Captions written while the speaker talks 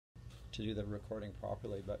to do the recording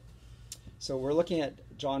properly. But so we're looking at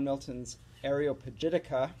John Milton's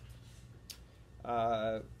Areopagitica,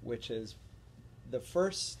 which is the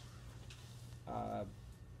first,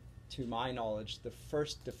 to my knowledge, the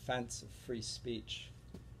first defense of free speech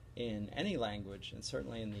in any language, and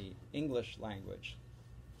certainly in the English language.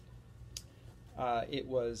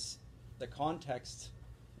 The context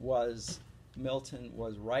was Milton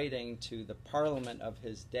was writing to the Parliament of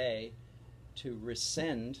his day to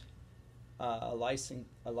rescind a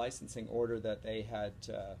licensing order that they had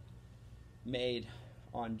made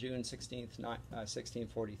on June 16th,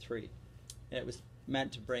 1643. And it was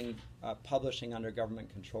meant to bring publishing under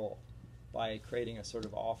government control by creating a sort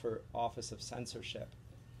of office of censorship.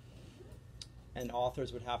 And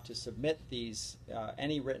authors would have to submit these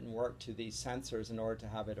any written work to these censors in order to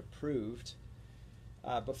have it approved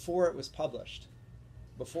before it was published,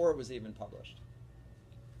 before it was even published.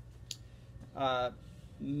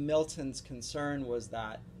 Milton's concern was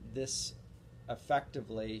that this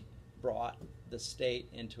effectively brought the state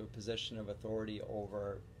into a position of authority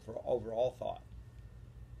over all thought,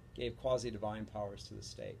 gave quasi-divine powers to the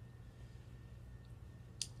state.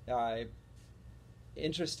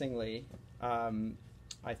 Interestingly,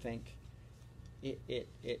 I think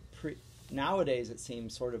nowadays it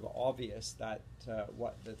seems sort of obvious that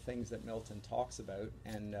what the things that Milton talks about,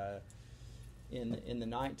 and in the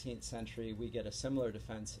 19th century we get a similar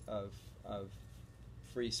defense of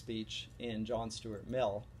free speech in John Stuart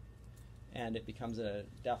Mill, and it becomes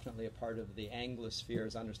definitely a part of the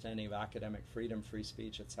Anglosphere's understanding of academic freedom, free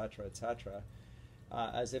speech, etc., etc.,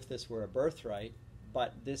 as if this were a birthright.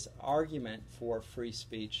 But this argument for free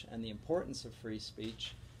speech and the importance of free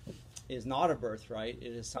speech is not a birthright.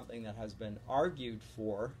 It is something that has been argued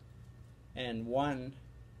for and won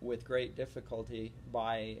with great difficulty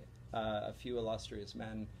by a few illustrious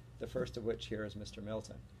men, the first of which here is Mr.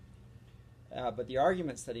 Milton. But the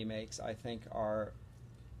arguments that he makes, I think, are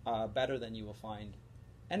better than you will find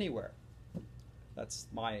anywhere. That's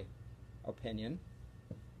my opinion.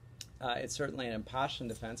 It's certainly an impassioned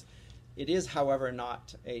defense. It is, however,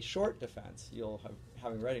 not a short defense. You'll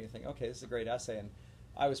having read it, you think, okay, this is a great essay, and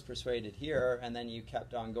I was persuaded here, and then you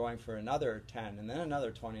kept on going for another 10, and then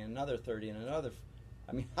another 20, and another 30, and another.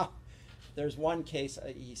 I mean, there's one case,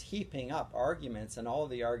 he's heaping up arguments, and all of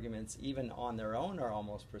the arguments, even on their own, are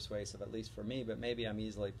almost persuasive, at least for me, but maybe I'm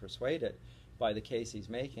easily persuaded by the case he's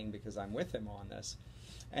making because I'm with him on this.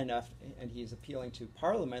 And he's appealing to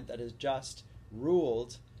Parliament that has just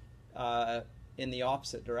ruled in the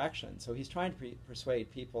opposite direction. So he's trying to persuade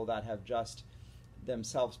people that have just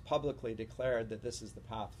themselves publicly declared that this is the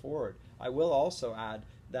path forward. I will also add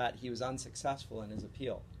that he was unsuccessful in his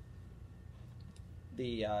appeal.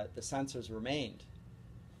 The censors remained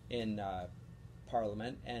in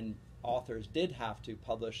Parliament, and authors did have to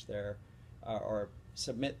publish their or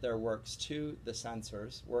submit their works to the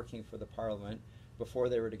censors working for the Parliament before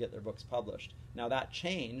they were to get their books published. Now that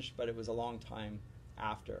changed, but it was a long time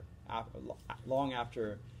after, long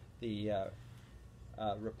after the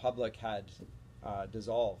Republic had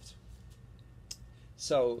dissolved.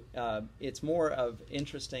 So it's more of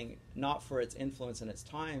interesting, not for its influence in its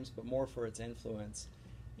times, but more for its influence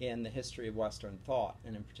in the history of Western thought,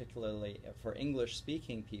 and in particularly for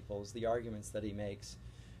English-speaking peoples, the arguments that he makes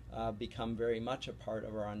become very much a part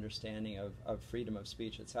of our understanding of freedom of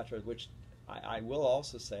speech, etc., which I will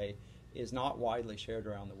also say is not widely shared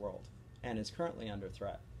around the world and is currently under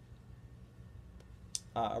threat.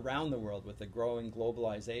 Around the world, with the growing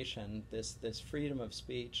globalization, this freedom of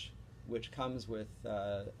speech, which comes with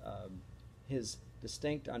his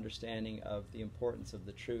distinct understanding of the importance of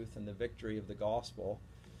the truth and the victory of the gospel,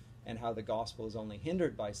 and how the gospel is only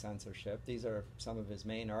hindered by censorship. These are some of his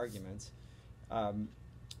main arguments.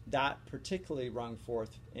 That particularly rung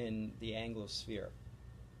forth in the Anglosphere.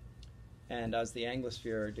 And as the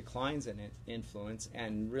Anglosphere declines in influence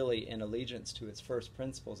and really in allegiance to its first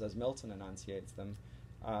principles, as Milton enunciates them,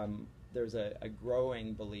 there's a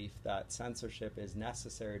growing belief that censorship is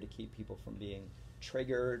necessary to keep people from being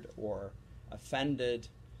triggered or offended,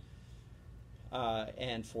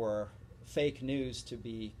 and for fake news to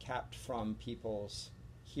be kept from people's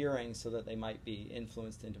hearing so that they might be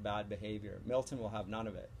influenced into bad behavior. Milton will have none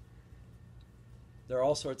of it. There are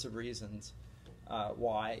all sorts of reasons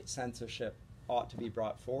why censorship ought to be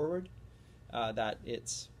brought forward, that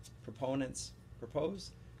its proponents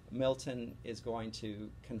propose. Milton is going to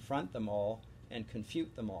confront them all and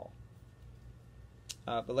confute them all.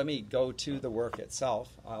 But let me go to the work itself.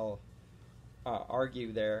 I'll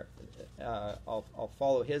argue there. I'll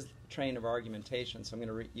follow his train of argumentation, so I'm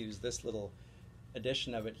going to use this little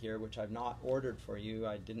edition of it here, which I've not ordered for you.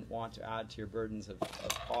 I didn't want to add to your burdens of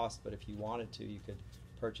cost, but if you wanted to, you could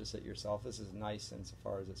purchase it yourself. This is nice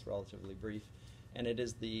insofar as it's relatively brief. And it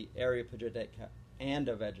is the Areopagitica and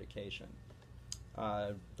of education.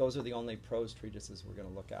 Those are the only prose treatises we're going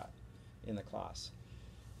to look at in the class.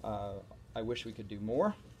 I wish we could do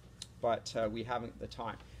more, but we haven't the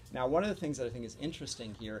time. Now, one of the things that I think is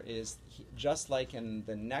interesting here is, just like in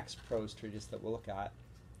the next prose treatise that we'll look at,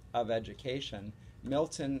 of education,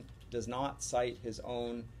 Milton does not cite his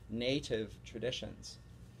own native traditions.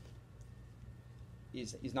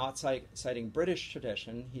 He's not citing British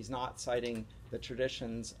tradition. He's not citing the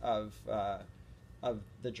traditions of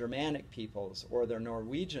the Germanic peoples or the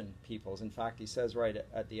Norwegian peoples. In fact, he says right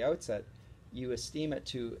at the outset, you esteem it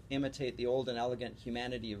to imitate the old and elegant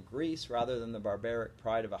humanity of Greece rather than the barbaric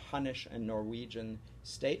pride of a Hunnish and Norwegian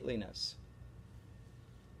stateliness.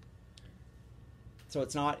 So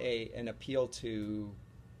it's not an appeal to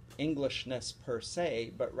Englishness per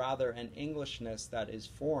se, but rather an Englishness that is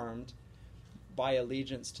formed by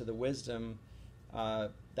allegiance to the wisdom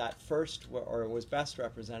that first or was best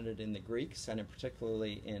represented in the Greeks, and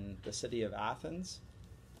particularly in the city of Athens,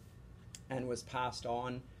 and was passed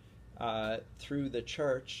on through the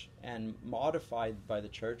church and modified by the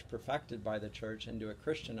church, perfected by the church into a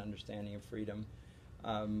Christian understanding of freedom,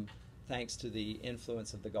 thanks to the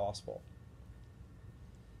influence of the gospel.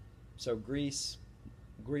 So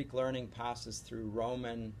Greek learning passes through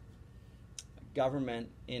Roman government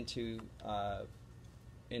into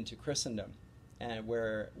Christendom, and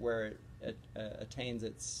where it attains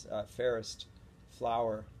its fairest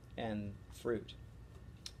flower and fruit.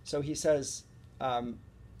 So he says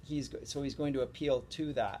he's going to appeal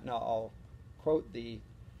to that. Now I'll quote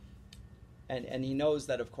and he knows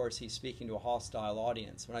that, of course, he's speaking to a hostile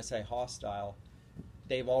audience. When I say hostile,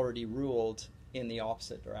 they've already ruled in the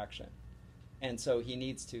opposite direction, and so he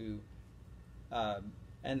needs to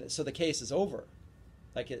and so the case is over.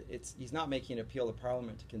 Like he's not making an appeal to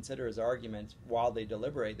Parliament to consider his argument while they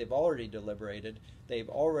deliberate. They've already deliberated. They've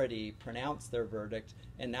already pronounced their verdict,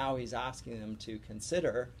 and now he's asking them to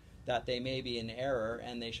consider that they may be in error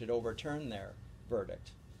and they should overturn their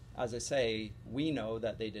verdict. As I say, we know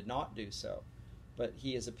that they did not do so, but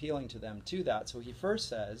he is appealing to them to that. So he first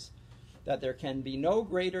says that there can be no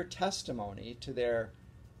greater testimony to their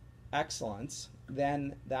excellence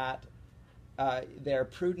than that their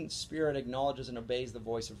prudent spirit acknowledges and obeys the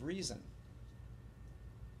voice of reason.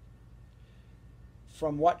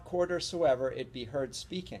 From what quarter soever it be heard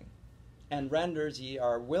speaking, and renders ye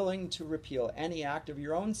are willing to repeal any act of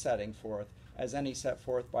your own setting forth, as any set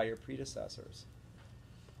forth by your predecessors.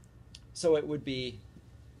 So it would be,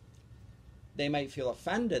 they might feel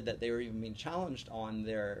offended that they were even being challenged on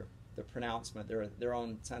the pronouncement, their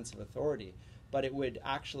own sense of authority. But it would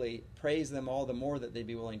actually praise them all the more that they'd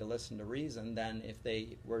be willing to listen to reason than if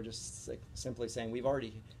they were just simply saying, we've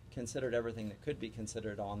already considered everything that could be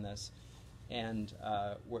considered on this, and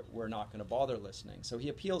we're not going to bother listening. So he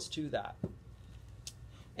appeals to that.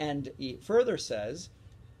 And he further says,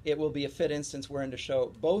 it will be a fit instance wherein to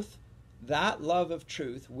show both that love of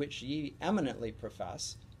truth which ye eminently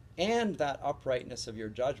profess, and that uprightness of your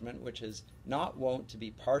judgment which is not wont to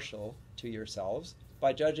be partial to yourselves,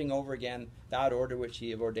 by judging over again that order which ye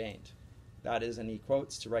have ordained. That is, and he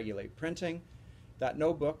quotes, to regulate printing, that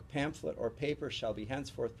no book, pamphlet, or paper shall be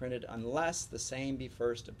henceforth printed unless the same be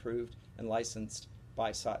first approved and licensed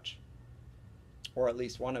by such, or at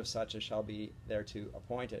least one of such as shall be thereto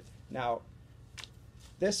appointed. Now,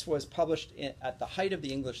 this was published at the height of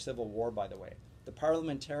the English Civil War, by the way. The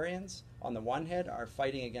parliamentarians, on the one hand, are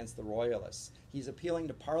fighting against the royalists. He's appealing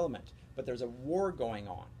to Parliament, but there's a war going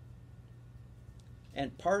on.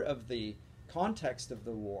 And part of the context of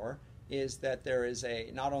the war is that there is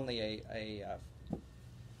not only a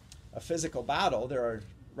physical battle, there are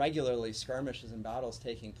regularly skirmishes and battles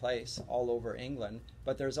taking place all over England,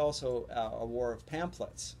 but there's also a war of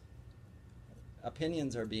pamphlets.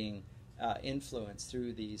 Opinions are being influenced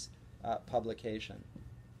through these publication.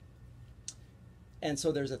 And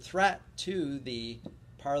so there's a threat to the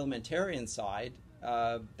parliamentarian side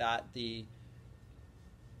that the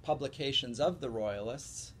publications of the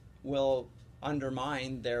royalists will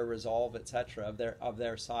undermine their resolve, etc., of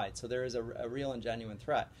their side. So there is a real and genuine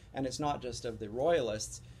threat, and it's not just of the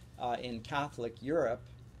royalists. In Catholic Europe,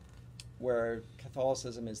 where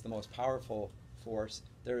Catholicism is the most powerful force,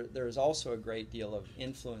 there is also a great deal of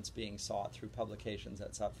influence being sought through publications,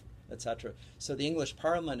 etc. So the English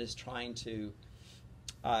Parliament is trying to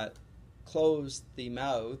close the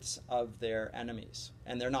mouths of their enemies,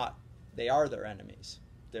 and they are their enemies.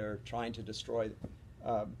 They're trying to destroy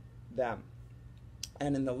them.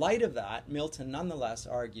 And in the light of that, Milton nonetheless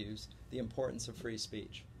argues the importance of free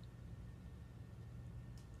speech.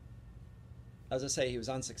 As I say, he was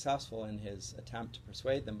unsuccessful in his attempt to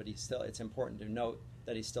persuade them, but it's important to note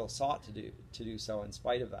that he still sought to do so in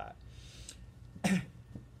spite of that.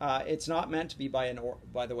 It's not meant to be, by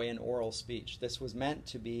the way, an oral speech. This was meant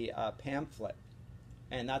to be a pamphlet.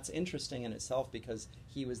 And that's interesting in itself because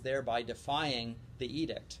he was thereby defying the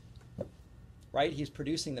edict. Right? He's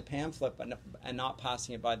producing the pamphlet and not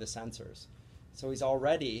passing it by the censors. So he's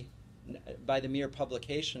already, by the mere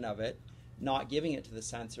publication of it, not giving it to the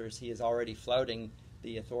censors, he is already flouting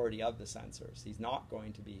the authority of the censors. He's not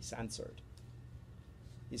going to be censored.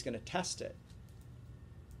 He's going to test it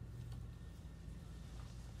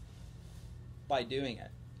by doing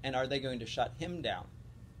it. And are they going to shut him down?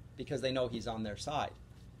 Because they know he's on their side.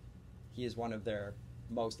 He is one of their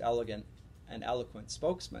most elegant and eloquent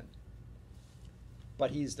spokesmen. But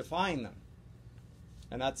he's defying them.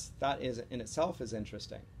 And that is in itself is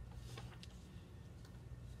interesting.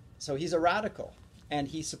 So he's a radical, and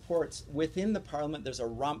he supports, within the Parliament, there's a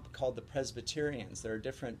rump called the Presbyterians. There are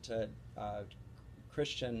different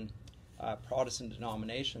Christian Protestant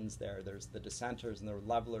denominations there. There's the dissenters and the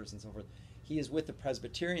levelers and so forth. He is with the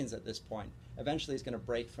Presbyterians at this point. Eventually he's going to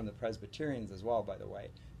break from the Presbyterians as well, by the way.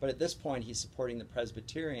 But at this point he's supporting the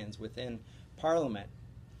Presbyterians within Parliament.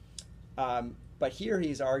 But here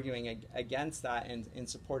he's arguing against that and in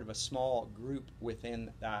support of a small group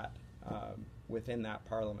within that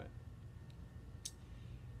Parliament.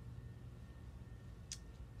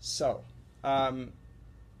 So,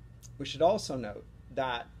 we should also note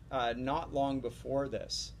that not long before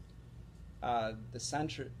this, the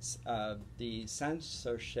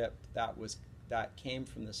censorship that came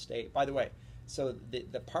from the state. By the way, so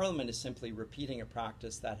the Parliament is simply repeating a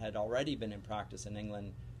practice that had already been in practice in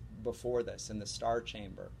England before this, in the Star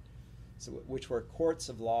Chamber, which were courts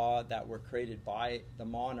of law that were created by the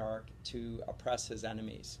monarch to oppress his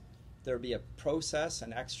enemies. There would be a process,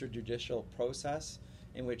 an extrajudicial process,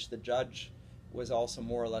 in which the judge was also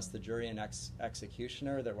more or less the jury and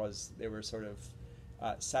executioner. They were sort of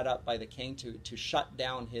set up by the king to shut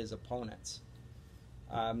down his opponents.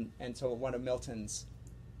 And so one of Milton's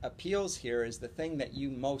appeals here is the thing that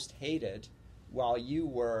you most hated while you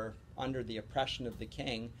were under the oppression of the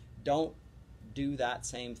king, don't do that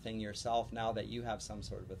same thing yourself now that you have some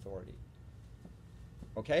sort of authority.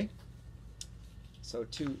 Okay? So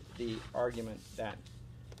to the argument then.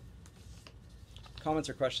 Comments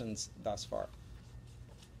or questions thus far?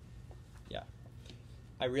 Yeah.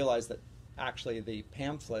 I realize that actually the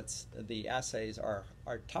pamphlets, the essays are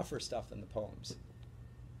tougher stuff than the poems.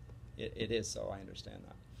 It is so, I understand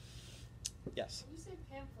that. Yes? When you say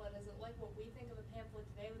pamphlet, is it like what we think of a pamphlet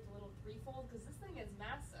today with the little threefold? Because this thing is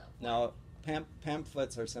massive. No,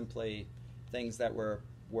 pamphlets are simply things that were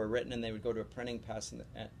written and they would go to a printing press and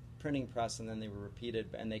then they were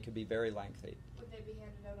repeated, and they could be very lengthy. Would they be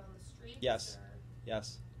handed out on the streets? Yes. Or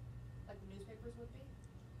yes. like the newspapers would be?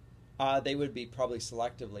 They would be probably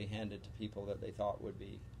selectively handed to people that they thought would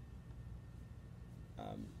be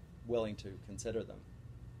willing to consider them.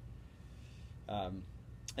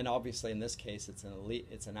 And obviously, in this case, it's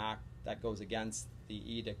an act that goes against the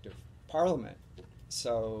edict of Parliament.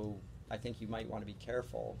 So I think you might want to be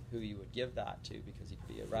careful who you would give that to, because you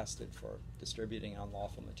could be arrested for distributing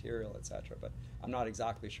unlawful material, etc. But I'm not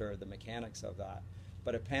exactly sure the mechanics of that.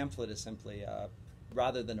 But a pamphlet is simply,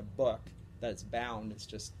 rather than a book that's bound, it's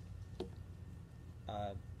just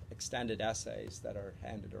extended essays that are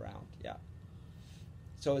handed around. Yeah.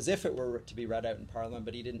 So as if it were to be read out in Parliament,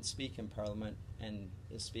 but he didn't speak in Parliament and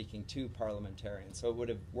is speaking to parliamentarians. So it would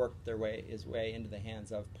have worked his way into the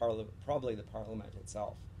hands of probably the Parliament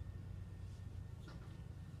itself.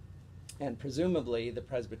 And presumably the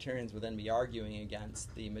Presbyterians would then be arguing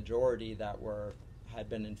against the majority that had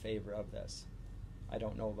been in favor of this. I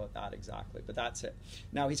don't know about that exactly, but that's it.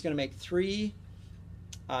 Now he's going to make three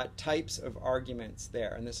types of arguments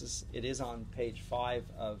there, and it is on page 5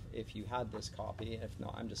 of, if you had this copy. If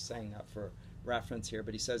not, I'm just saying that for reference here.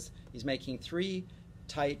 But he says he's making three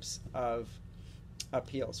types of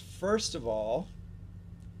appeals. First of all,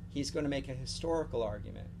 he's going to make a historical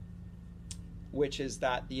argument, which is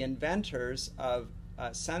that the inventors of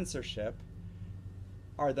censorship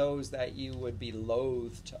are those that you would be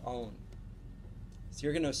loath to own. So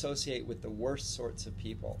you're going to associate with the worst sorts of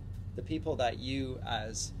people, the people that you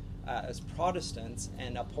as Protestants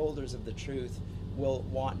and upholders of the truth will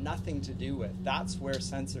want nothing to do with. That's where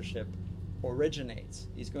censorship originates.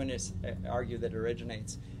 He's going to argue that it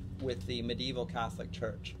originates with the medieval Catholic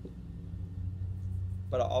Church.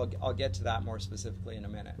 But I'll get to that more specifically in a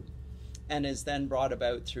minute. and is then brought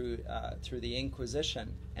about through the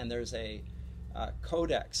Inquisition. And there's a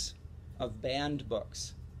codex of banned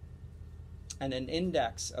books and an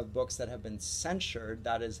index of books that have been censured,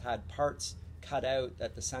 that has had parts cut out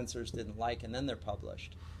that the censors didn't like, and then they're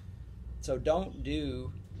published. So don't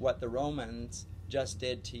do what the Romans just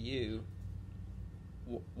did to you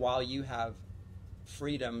while you have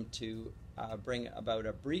freedom to bring about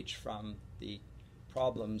a breach from the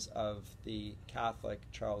problems of the Catholic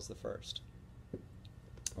Charles I,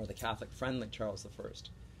 or the Catholic-friendly Charles I.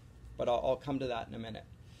 But I'll come to that in a minute.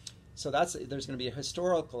 So there's going to be a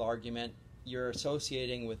historical argument. You're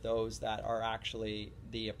associating with those that are actually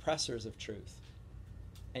the oppressors of truth,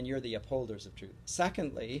 and you're the upholders of truth.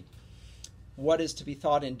 Secondly, what is to be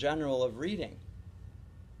thought in general of reading?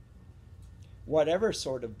 Whatever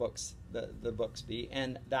sort of books the books be,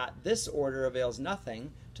 and that this order avails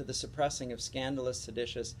nothing to the suppressing of scandalous,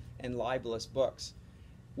 seditious, and libelous books,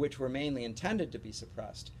 which were mainly intended to be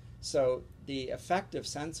suppressed. So the effective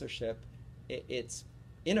censorship, it's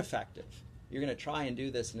ineffective. You're going to try and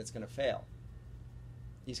do this and it's going to fail.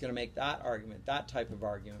 He's going to make that argument, that type of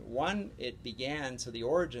argument. One, it began, so the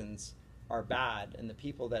origins are bad, and the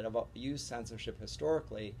people that have used censorship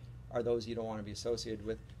historically are those you don't want to be associated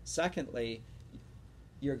with. Secondly,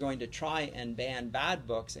 you're going to try and ban bad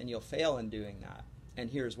books, and you'll fail in doing that. And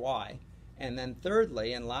here's why. And then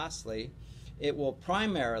thirdly and lastly, it will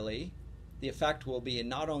primarily, the effect will be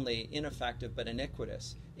not only ineffective but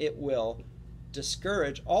iniquitous. It will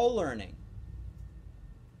discourage all learning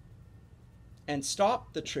and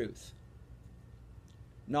stop the truth,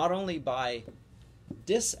 not only by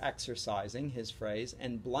disexercising, his phrase,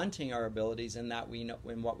 and blunting our abilities in that we know,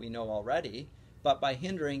 in what we know already, but by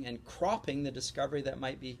hindering and cropping the discovery that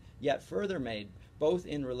might be yet further made, both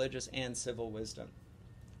in religious and civil wisdom.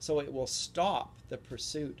 So it will stop the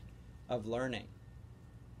pursuit of learning.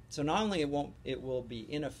 So not only it will be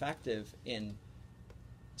ineffective in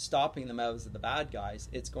stopping the mouths of the bad guys,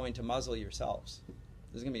 it's going to muzzle yourselves.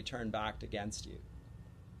 It's going to be turned back against you.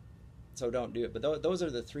 So don't do it. But those are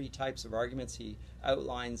the three types of arguments. He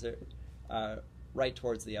outlines it right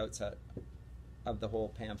towards the outset of the whole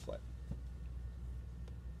pamphlet.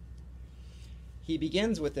 He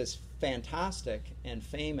begins with this fantastic and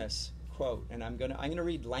famous quote, and I'm going to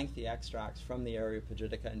read lengthy extracts from the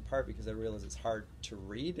Areopagitica, in part because I realize it's hard to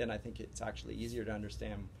read, and I think it's actually easier to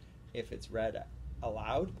understand if it's read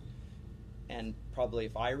aloud. And probably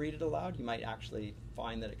if I read it aloud, you might actually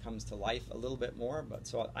find that it comes to life a little bit more. But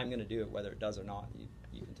so I'm going to do it whether it does or not.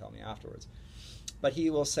 You can tell me afterwards. But he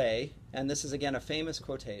will say, and this is again a famous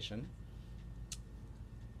quotation,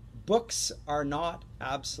 "Books are not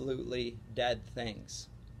absolutely dead things,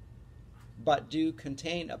 but do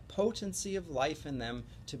contain a potency of life in them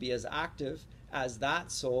to be as active as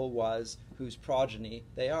that soul was whose progeny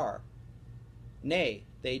they are. Nay,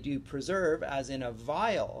 they do preserve, as in a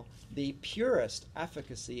vial, the purest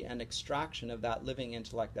efficacy and extraction of that living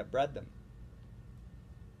intellect that bred them.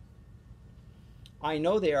 I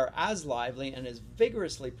know they are as lively and as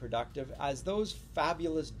vigorously productive as those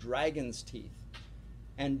fabulous dragon's teeth,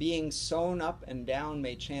 and being sown up and down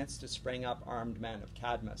may chance to spring up armed men of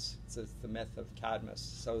Cadmus." So it's the myth of Cadmus,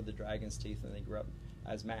 sowed the dragon's teeth and they grew up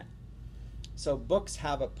as men. So books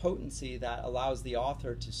have a potency that allows the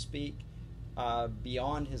author to speak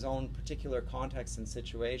beyond his own particular context and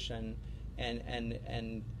situation,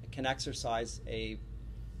 and can exercise a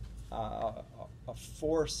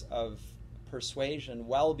force of persuasion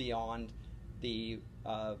well beyond the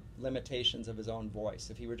limitations of his own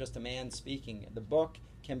voice. If he were just a man speaking, the book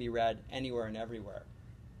can be read anywhere and everywhere.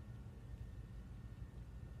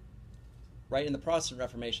 Right? And the Protestant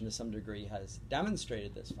Reformation to some degree has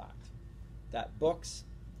demonstrated this fact, that books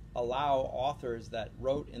allow authors that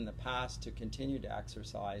wrote in the past to continue to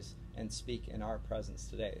exercise and speak in our presence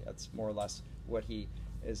today. That's more or less what he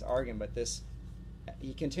is arguing. But this,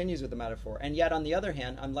 he continues with the metaphor. "And yet, on the other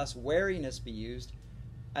hand, unless wariness be used,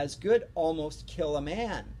 as good almost kill a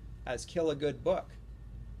man as kill a good book.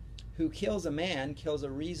 Who kills a man kills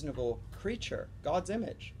a reasonable creature, God's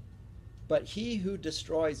image. But he who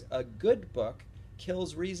destroys a good book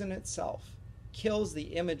kills reason itself, kills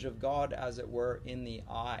the image of God, as it were, in the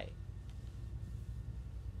eye."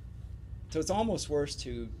 So it's almost worse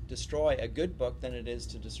to destroy a good book than it is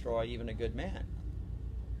to destroy even a good man.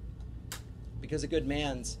 Because a good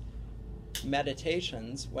man's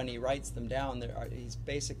meditations, when he writes them down, he's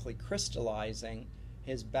basically crystallizing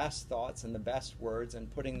his best thoughts and the best words and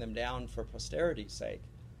putting them down for posterity's sake.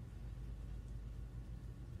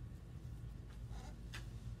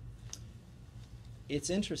 It's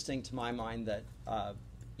interesting to my mind that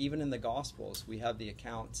even in the Gospels, we have the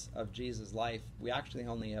accounts of Jesus' life. We actually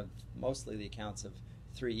only have mostly the accounts of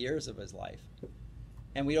 3 years of his life.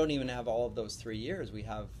 And we don't even have all of those 3 years. We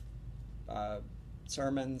have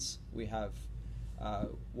sermons, we have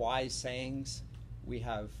wise sayings, we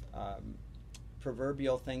have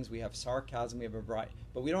proverbial things, we have sarcasm, we have a variety,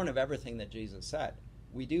 but we don't have everything that Jesus said.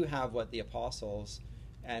 We do have what the apostles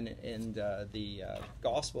and the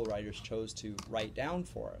gospel writers chose to write down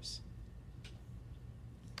for us.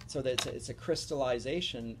 So that it's a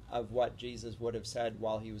crystallization of what Jesus would have said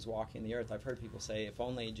while he was walking the earth. I've heard people say, if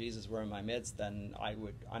only Jesus were in my midst, then I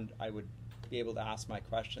would be able to ask my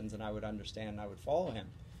questions and I would understand and I would follow him.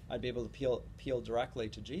 I'd be able to appeal directly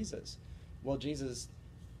to Jesus. Well, Jesus,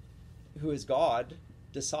 who is God,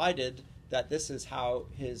 decided that this is how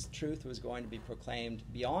his truth was going to be proclaimed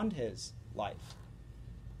beyond his life.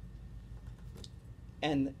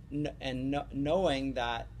 And knowing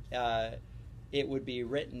that it would be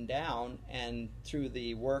written down, and through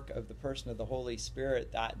the work of the person of the Holy Spirit,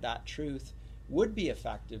 that truth would be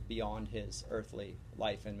effective beyond his earthly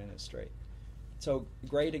life and ministry. So,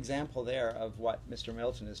 great example there of what Mr.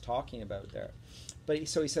 Milton is talking about there.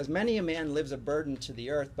 So he says, many a man lives a burden to the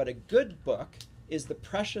earth, but a good book is the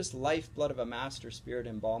precious lifeblood of a master spirit,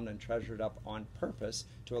 embalmed and treasured up on purpose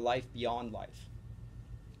to a life beyond life.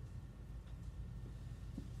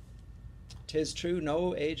 'Tis true,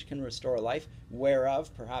 no age can restore life,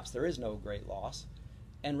 whereof perhaps there is no great loss,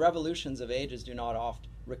 and revolutions of ages do not oft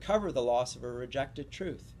recover the loss of a rejected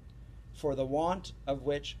truth, for the want of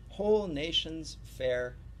which whole nations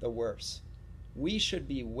fare the worse. We should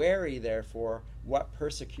be wary, therefore, what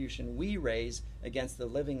persecution we raise against the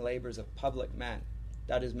living labors of public men,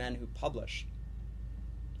 that is, men who publish.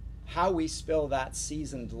 How we spill that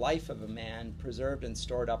seasoned life of a man preserved and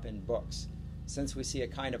stored up in books, since we see a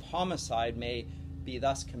kind of homicide may be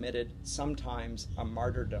thus committed, sometimes a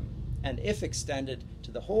martyrdom, and if extended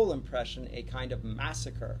to the whole impression, a kind of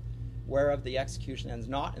massacre, whereof the execution ends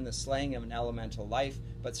not in the slaying of an elemental life,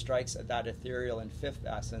 but strikes at that ethereal and fifth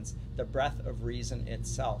essence, the breath of reason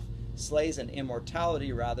itself, slays an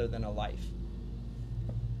immortality rather than a life.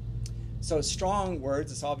 So strong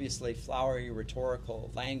words, it's obviously flowery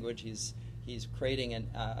rhetorical language. He's creating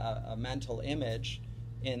a mental image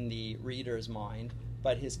in the reader's mind,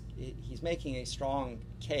 but he's making a strong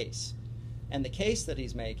case. And the case that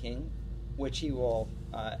he's making, which he will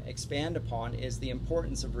expand upon, is the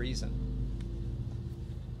importance of reason.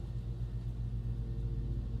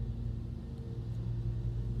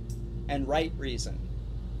 And right reason.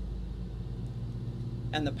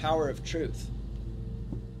 And the power of truth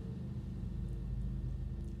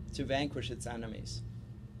to vanquish its enemies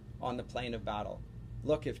on the plain of battle.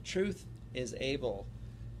 Look, if truth is able,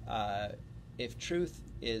 if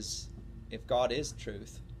God is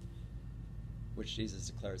truth, which Jesus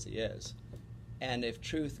declares he is, and if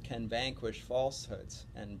truth can vanquish falsehoods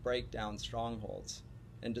and break down strongholds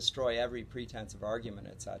and destroy every pretense of argument,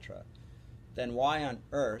 etc., then why on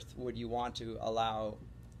earth would you want to allow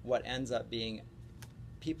what ends up being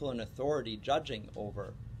people in authority judging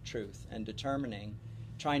over truth and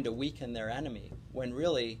trying to weaken their enemy, when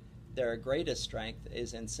really their greatest strength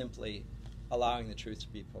is in simply allowing the truth to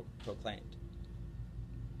be proclaimed?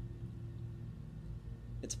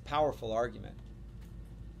 It's a powerful argument.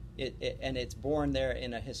 And it's born there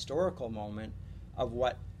in a historical moment of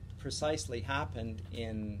what precisely happened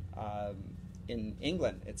in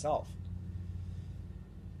England itself.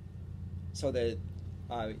 So that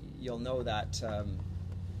you'll know that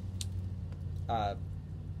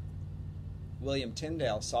William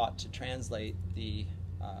Tyndale sought to translate the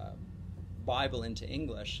Bible into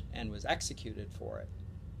English and was executed for it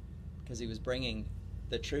because he was bringing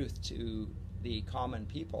the truth to the common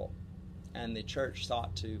people, and the church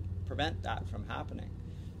sought to prevent that from happening.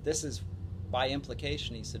 This is, by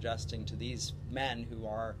implication, he's suggesting to these men who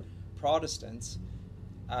are Protestants,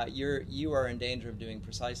 you are in danger of doing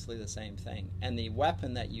precisely the same thing, and the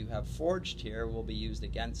weapon that you have forged here will be used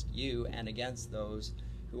against you and against those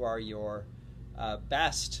who are your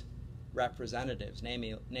best representatives,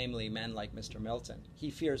 namely men like Mr. Milton.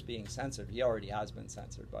 He fears being censored. He already has been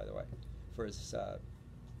censored, by the way, for his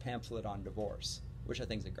pamphlet on divorce, which I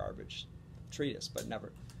think is a garbage treatise, but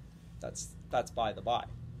never. That's by the by.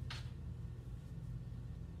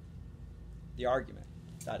 The argument,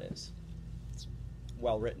 that is. It's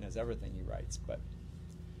well written as everything he writes, but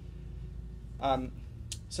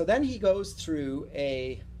so then he goes through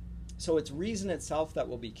so it's reason itself that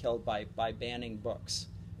will be killed by banning books,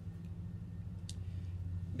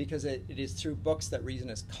 because it is through books that reason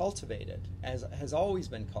is cultivated, as has always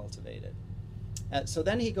been cultivated. So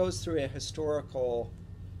then he goes through a historical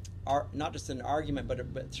not just an argument,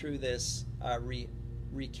 but through this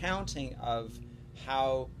recounting of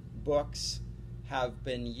how books have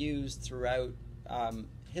been used throughout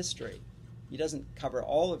history. He doesn't cover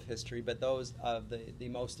all of history, but those of the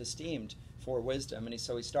most esteemed for wisdom. And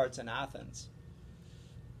so he starts in Athens.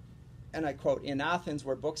 And I quote, "In Athens,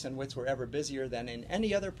 where books and wits were ever busier than in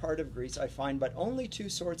any other part of Greece, I find but only two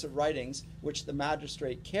sorts of writings which the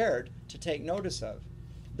magistrate cared to take notice of.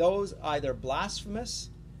 Those either blasphemous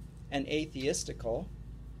and atheistical,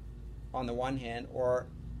 on the one hand, or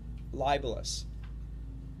libelous.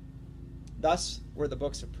 Thus were the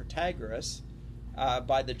books of Protagoras,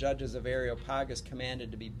 by the judges of Areopagitica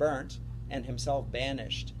commanded to be burnt, and himself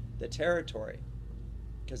banished the territory,"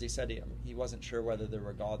 because he said he wasn't sure whether there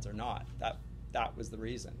were gods or not. That was the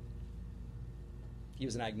reason. He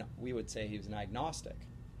was we would say he was an agnostic.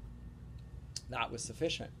 That was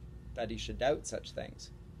sufficient, that he should doubt such things.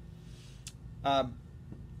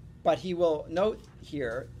 But he will note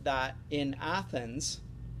here that in Athens,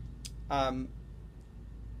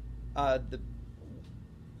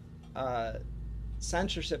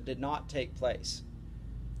 censorship did not take place.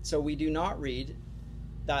 So we do not read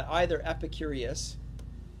that either Epicurus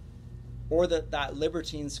or that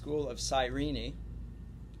libertine school of Cyrene,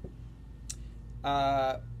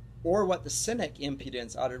 or what the Cynic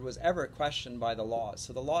impudence uttered was ever questioned by the laws.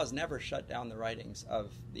 So the laws never shut down the writings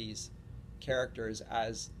of these characters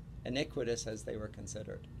as iniquitous as they were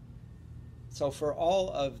considered. So for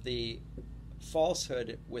all of the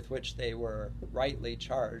falsehood with which they were rightly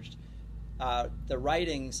charged, the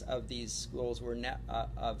writings of these schools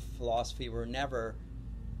of philosophy were never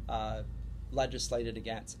legislated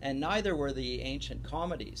against, and neither were the ancient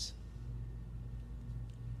comedies.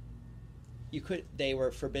 They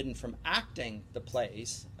were forbidden from acting the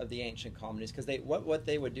plays of the ancient comedies, because what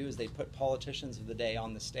they would do is they put politicians of the day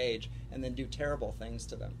on the stage and then do terrible things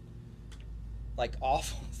to them, like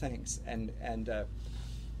awful things. And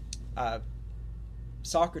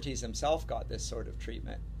Socrates himself got this sort of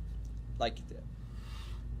treatment. Like,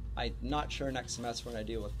 I'm not sure next semester when I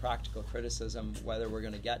deal with practical criticism whether we're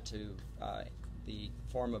going to get to the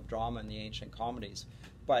form of drama in the ancient comedies.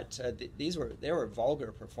 But they were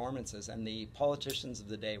vulgar performances, and the politicians of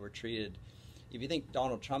the day were treated. If you think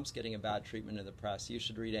Donald Trump's getting a bad treatment in the press, you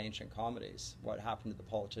should read ancient comedies. What happened to the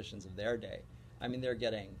politicians of their day? I mean, they're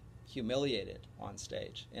getting humiliated on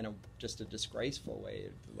stage in just a disgraceful way,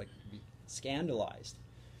 like scandalized.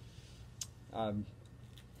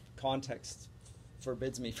 Context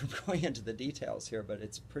forbids me from going into the details here, but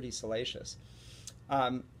it's pretty salacious.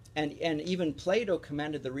 And even Plato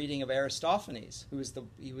commended the reading of Aristophanes,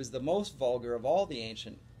 he was the most vulgar of all the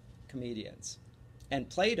ancient comedians. And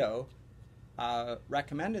Plato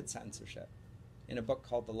recommended censorship in a book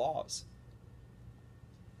called The Laws,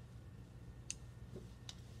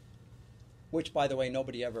 which, by the way,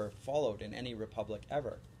 nobody ever followed in any republic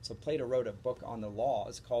ever. So Plato wrote a book on the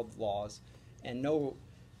laws called Laws, and no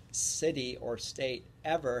city or state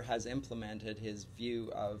ever has implemented his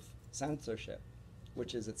view of censorship,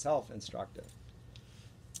 which is itself instructive.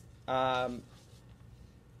 Then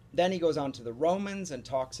he goes on to the Romans and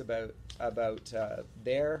talks about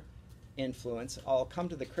their influence. I'll come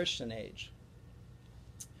to the Christian age.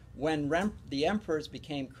 When the emperors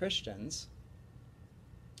became Christians,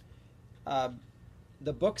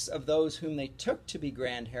 the books of those whom they took to be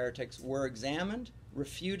grand heretics were examined,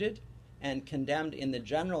 refuted, and condemned in the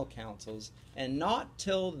general councils, and not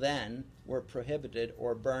till then were prohibited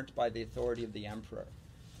or burnt by the authority of the emperor.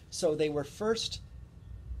 So they were first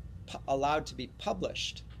allowed to be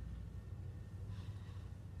published,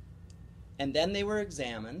 and then they were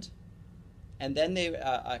examined, and then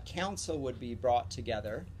a council would be brought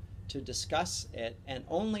together to discuss it, and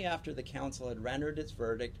only after the council had rendered its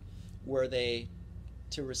verdict were they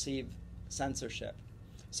to receive censorship.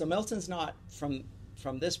 So Milton's not, from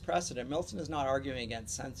this precedent, Milton is not arguing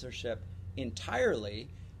against censorship entirely,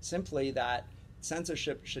 simply that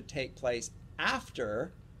censorship should take place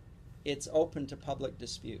after it's open to public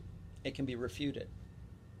dispute. It can be refuted.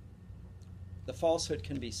 The falsehood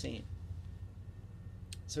can be seen.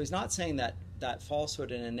 So he's not saying that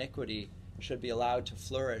falsehood and iniquity should be allowed to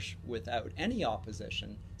flourish without any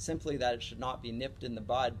opposition, simply that it should not be nipped in the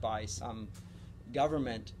bud by some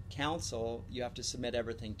government council. You have to submit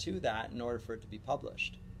everything to that in order for it to be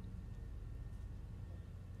published.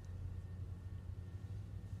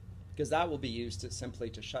 Because that will be used simply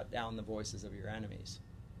to shut down the voices of your enemies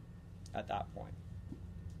at that point.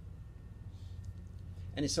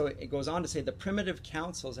 And so it goes on to say the primitive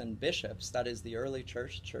councils and bishops, that is the early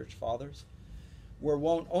church fathers, were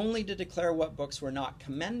wont only to declare what books were not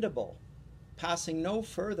commendable passing no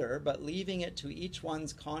further, but leaving it to each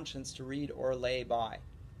one's conscience to read or lay by.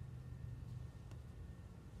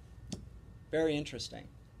 Very interesting.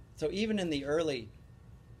 So even in the early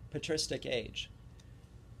patristic age,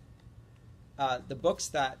 the books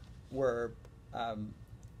that were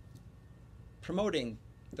promoting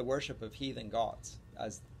the worship of heathen gods,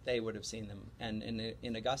 as they would have seen them, and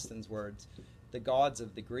in Augustine's words, the gods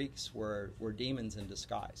of the Greeks were demons in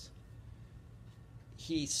disguise.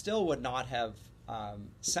 He still would not have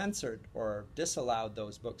censored or disallowed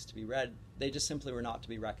those books to be read. They just simply were not to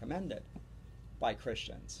be recommended by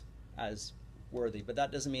Christians as worthy. But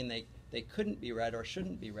that doesn't mean they couldn't be read or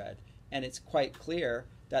shouldn't be read. And it's quite clear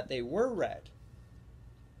that they were read.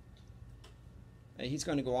 And he's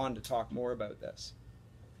going to go on to talk more about this.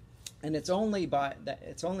 And it's only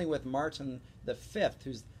with Martin V,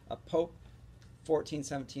 who's a pope,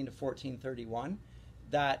 1417 to 1431,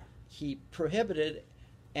 that he prohibited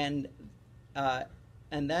and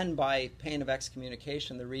then by pain of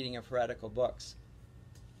excommunication the reading of heretical books.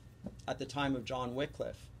 At the time of John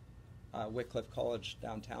Wycliffe, Wycliffe College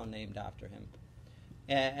downtown named after him,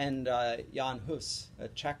 and Jan Hus, a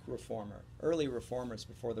Czech reformer, early reformers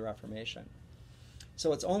before the Reformation.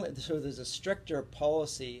 So there's a stricter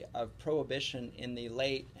policy of prohibition in the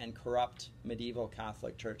late and corrupt medieval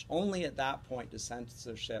Catholic Church. Only at that point does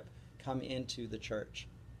censorship come into the church.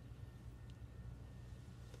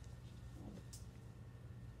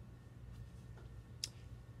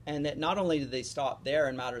 And that not only did they stop there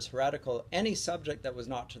in matters heretical, any subject that was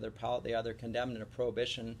not to their palate, they either condemned in a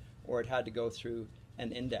prohibition or it had to go through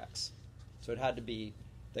an index. So it had to be,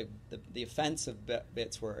 the offensive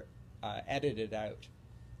bits were edited out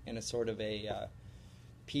in a sort of a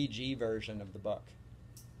PG version of the book.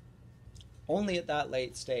 Only at that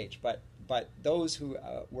late stage, but those who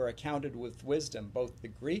were accounted with wisdom, both the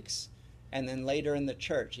Greeks and then later in the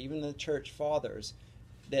church, even the church fathers,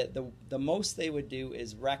 the most they would do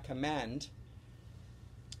is recommend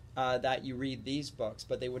that you read these books,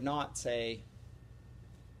 but they would not say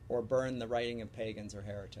or burn the writing of pagans or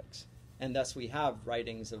heretics. And thus we have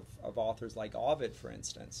writings of authors like Ovid, for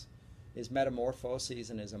instance, his Metamorphoses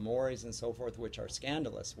and his Amores and so forth, which are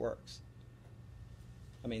scandalous works.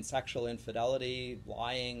 I mean, sexual infidelity,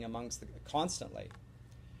 lying constantly.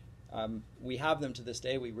 We have them to this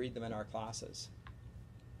day. We read them in our classes.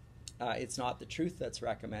 It's not the truth that's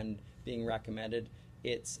being recommended.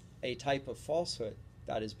 It's a type of falsehood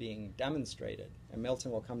that is being demonstrated. And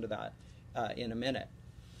Milton will come to that in a minute.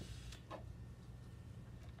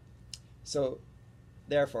 So,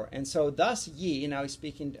 therefore, and so thus ye, now he's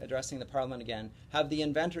speaking, addressing the Parliament again, have the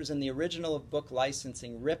inventors in the original of book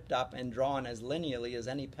licensing ripped up and drawn as lineally as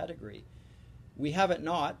any pedigree. We have it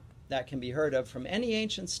not, that can be heard of, from any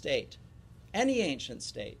ancient state. Any ancient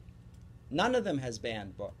state. None of them has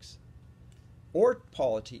banned books, or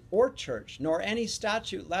polity, or church, nor any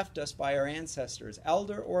statute left us by our ancestors,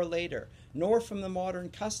 elder or later, nor from the modern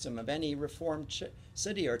custom of any reformed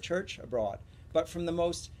city or church abroad, but from the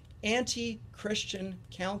most anti-Christian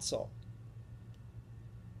council.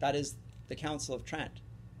 That is the Council of Trent,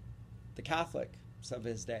 the Catholics of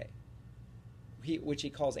his day, which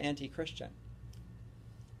he calls anti-Christian,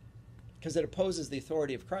 because it opposes the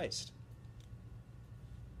authority of Christ.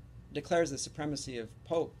 Declares the supremacy of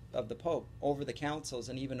the Pope over the councils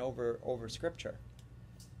and even over Scripture.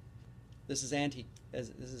 This is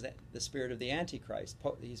the spirit of the Antichrist.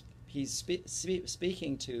 He's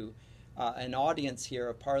speaking to an audience here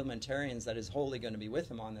of parliamentarians that is wholly going to be with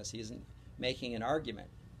him on this. He isn't making an argument.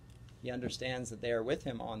 He understands that they are with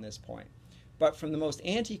him on this point. But from the most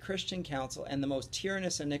anti-Christian council and the most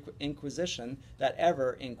tyrannous inquisition that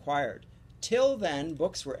ever inquired. Till then,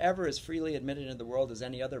 books were ever as freely admitted into the world as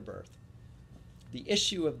any other birth. The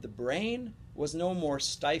issue of the brain was no more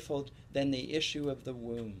stifled than the issue of the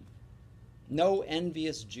womb. No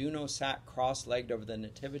envious Juno sat cross-legged over the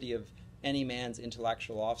nativity of any man's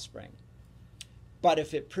intellectual offspring. But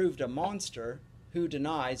if it proved a monster, who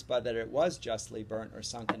denies but that it was justly burnt or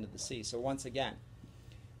sunk into the sea? So once again,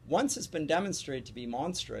 once it's been demonstrated to be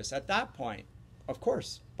monstrous, at that point, of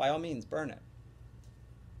course, by all means, burn it.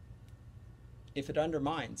 If it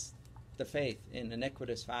undermines the faith in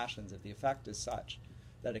iniquitous fashions, if the effect is such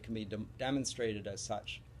that it can be demonstrated as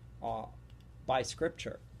such by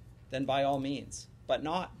Scripture, then by all means, but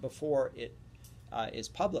not before it is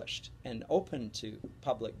published and open to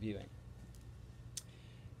public viewing.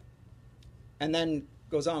 And then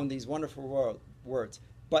goes on these wonderful words,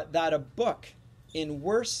 but that a book in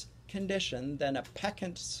worse condition than a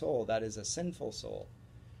peccant soul, that is a sinful soul,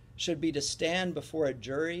 should be to stand before a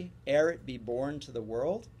jury ere it be born to the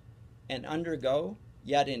world, and undergo,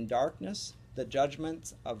 yet in darkness, the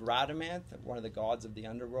judgments of Radamanth, one of the gods of the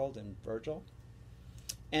underworld in Virgil,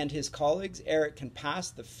 and his colleagues ere it can pass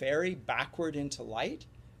the ferry backward into light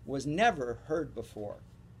was never heard before,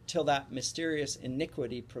 till that mysterious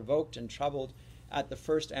iniquity provoked and troubled at the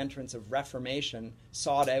first entrance of Reformation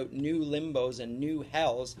sought out new limbos and new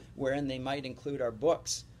hells wherein they might include our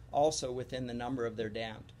books also within the number of their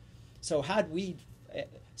damned. So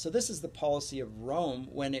this is the policy of Rome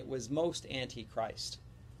when it was most anti-Christ.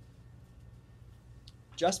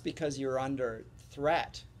 Just because you're under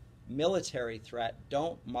threat, military threat,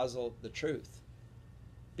 don't muzzle the truth.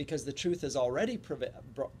 Because the truth has already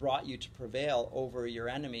brought you to prevail over your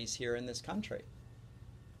enemies here in this country.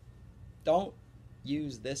 Don't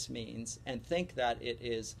use this means and think that it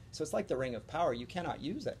is. So it's like the ring of power. You cannot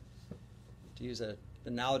use it. To use an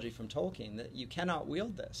analogy from Tolkien, that you cannot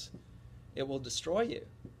wield this. It will destroy you.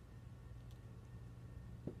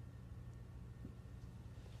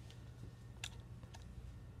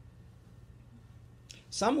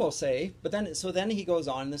 Some will say, but then he goes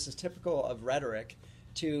on, this is typical of rhetoric,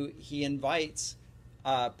 he invites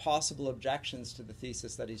possible objections to the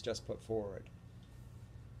thesis that he's just put forward,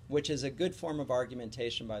 which is a good form of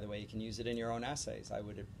argumentation, by the way. You can use it in your own essays. I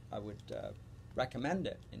would recommend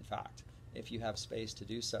it, in fact, if you have space to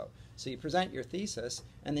do so. So you present your thesis,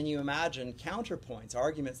 and then you imagine counterpoints,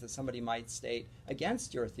 arguments that somebody might state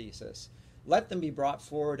against your thesis. Let them be brought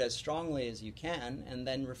forward as strongly as you can, and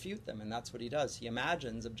then refute them, and that's what he does. He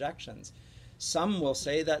imagines objections. Some will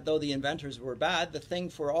say that though the inventors were bad, the thing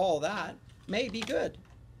for all that may be good.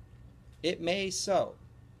 It may so.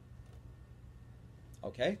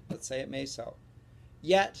 Okay, let's say it may so.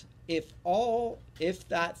 Yet, if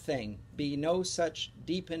that thing be no such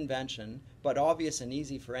deep invention, but obvious and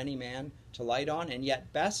easy for any man to light on, and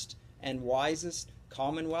yet best and wisest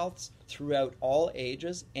commonwealths throughout all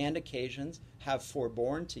ages and occasions have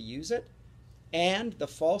forborne to use it, and the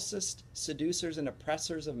falsest seducers and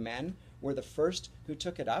oppressors of men were the first who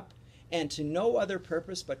took it up, and to no other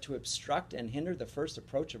purpose but to obstruct and hinder the first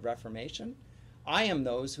approach of Reformation, I am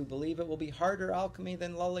those who believe it will be harder alchemy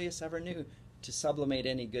than Lullius ever knew to sublimate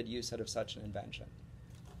any good use out of such an invention.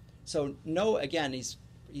 So again,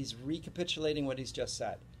 he's recapitulating what he's just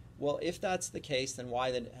said. Well, if that's the case, then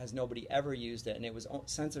why then has nobody ever used it? And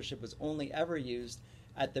censorship was only ever used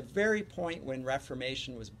at the very point when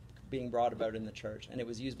Reformation was being brought about in the church, and it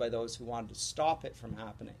was used by those who wanted to stop it from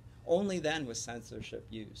happening. Only then was censorship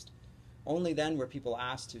used. Only then were people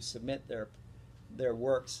asked to submit their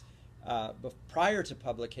works prior to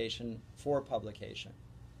publication for publication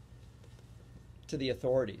to the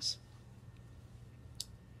authorities.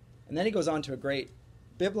 And then he goes on to a great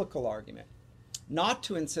biblical argument. Not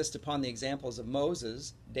to insist upon the examples of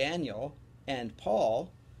Moses, Daniel, and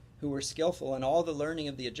Paul, who were skillful in all the learning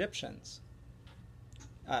of the Egyptians,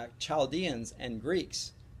 Chaldeans, and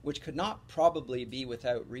Greeks, which could not probably be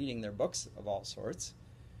without reading their books of all sorts,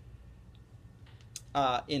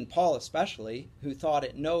 in Paul especially, who thought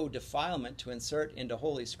it no defilement to insert into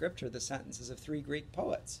Holy Scripture the sentences of 3 Greek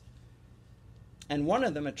poets, and one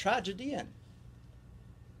of them a tragedian.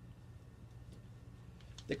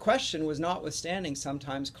 The question was notwithstanding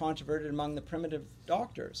sometimes controverted among the primitive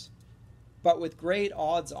doctors, but with great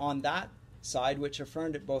odds on that side which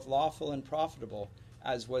affirmed it both lawful and profitable,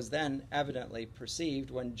 as was then evidently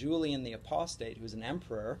perceived when Julian the Apostate, who was an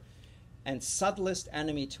emperor and subtlest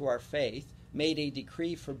enemy to our faith, made a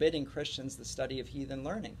decree forbidding Christians the study of heathen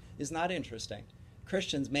learning. Isn't that interesting?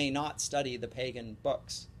 Christians may not study the pagan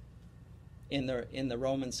books in the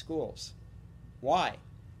Roman schools. Why?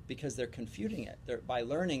 Because they're confuting it. By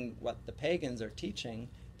learning what the pagans are teaching,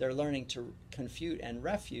 they're learning to confute and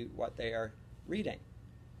refute what they are reading.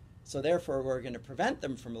 So therefore, we're going to prevent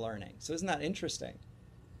them from learning. So isn't that interesting?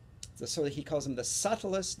 So he calls them the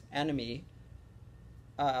subtlest enemy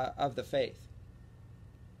of the faith.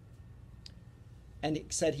 And he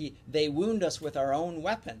said they wound us with our own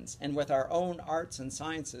weapons, and with our own arts and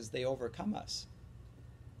sciences they overcome us.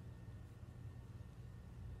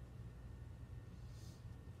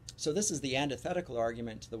 So this is the antithetical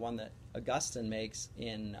argument to the one that Augustine makes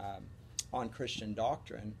on Christian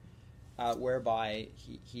doctrine, whereby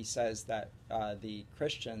he says that the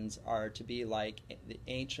Christians are to be like the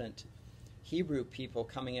ancient Hebrew people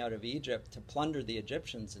coming out of Egypt to plunder the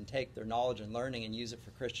Egyptians and take their knowledge and learning and use it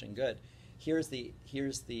for Christian good. Here's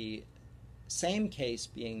the same case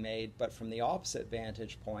being made, but from the opposite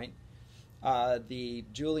vantage point. The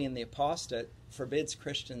Julian the Apostate forbids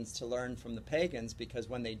Christians to learn from the pagans, because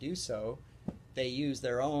when they do so, they use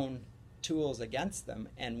their own tools against them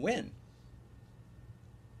and win.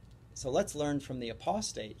 So let's learn from the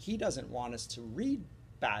apostate. He doesn't want us to read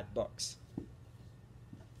bad books.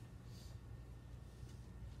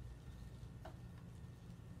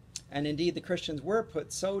 And indeed, the Christians were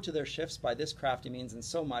put so to their shifts by this crafty means, and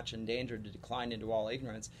so much endangered to decline into all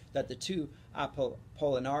ignorance, that the two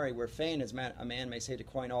Apollinari were fain, as a man may say, to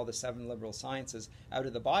coin all the 7 liberal sciences out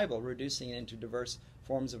of the Bible, reducing it into diverse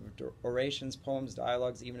forms of orations, poems,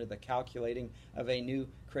 dialogues, even to the calculating of a new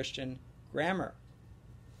Christian grammar.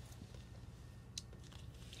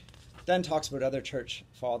 Then talks about other church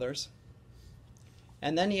fathers.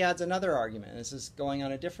 And then he adds another argument. This is going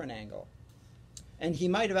on a different angle. And he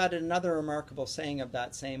might have added another remarkable saying of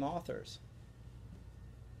that same author's.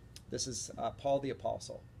 This is Paul the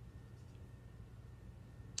Apostle.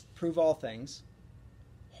 Prove all things,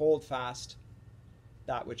 hold fast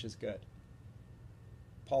that which is good.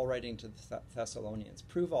 Paul writing to the Thessalonians.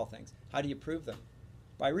 Prove all things. How do you prove them?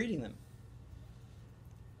 By reading them,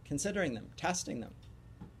 considering them, testing them.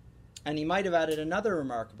 And he might have added another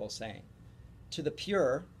remarkable saying. To the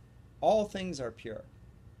pure, all things are pure.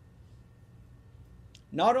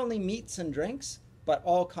 Not only meats and drinks, but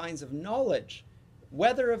all kinds of knowledge,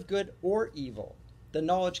 whether of good or evil. The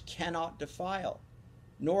knowledge cannot defile,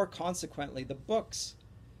 nor consequently the books,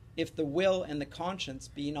 if the will and the conscience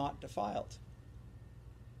be not defiled.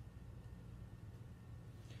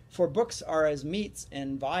 For books are as meats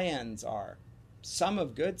and viands are, some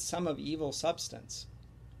of good, some of evil substance.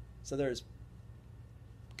 So there's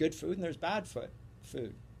good food and there's bad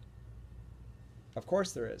food. Of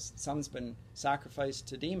course there is. Some's been sacrificed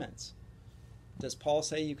to demons. Does Paul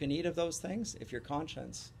say you can eat of those things if your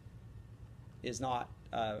conscience is not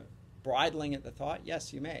bridling at the thought?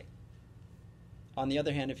 Yes, you may. On the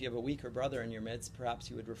other hand, if you have a weaker brother in your midst, perhaps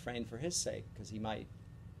you would refrain for his sake, because he might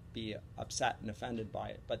be upset and offended by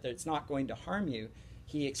it. But it's not going to harm you.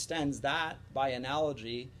 He extends that by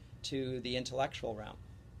analogy to the intellectual realm.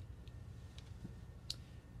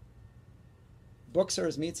 Books are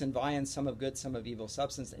as meats and viands, some of good, some of evil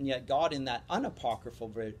substance, and yet God in that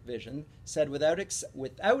unapocryphal vision said,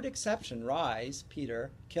 without exception, rise,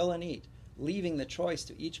 Peter, kill and eat, leaving the choice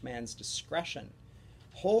to each man's discretion.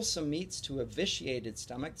 Wholesome meats to a vitiated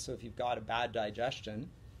stomach, so if you've got a bad digestion,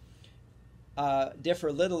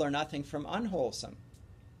 differ little or nothing from unwholesome.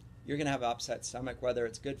 You're going to have an upset stomach, whether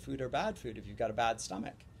it's good food or bad food, if you've got a bad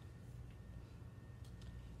stomach.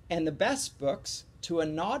 And the best books to a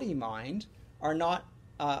naughty mind are not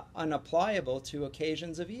unapplicable to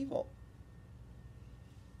occasions of evil.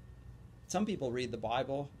 Some people read the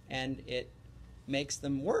Bible and it makes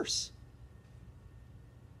them worse.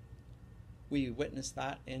 We witnessed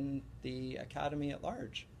that in the academy at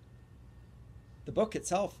large. The book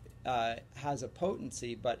itself has a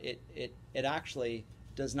potency, but it actually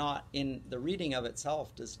does not, in the reading of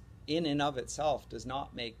itself, in and of itself, does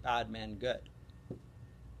not make bad men good.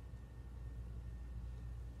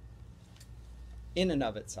 In and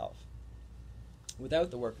of itself,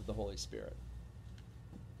 without the work of the Holy Spirit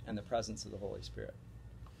and the presence of the Holy Spirit.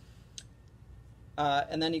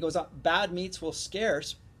 And then he goes on, bad meats will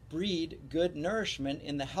scarce breed good nourishment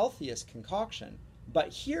in the healthiest concoction,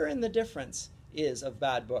 but herein the difference is of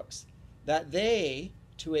bad books, that they,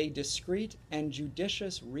 to a discreet and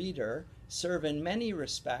judicious reader, serve in many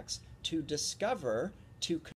respects to discover, to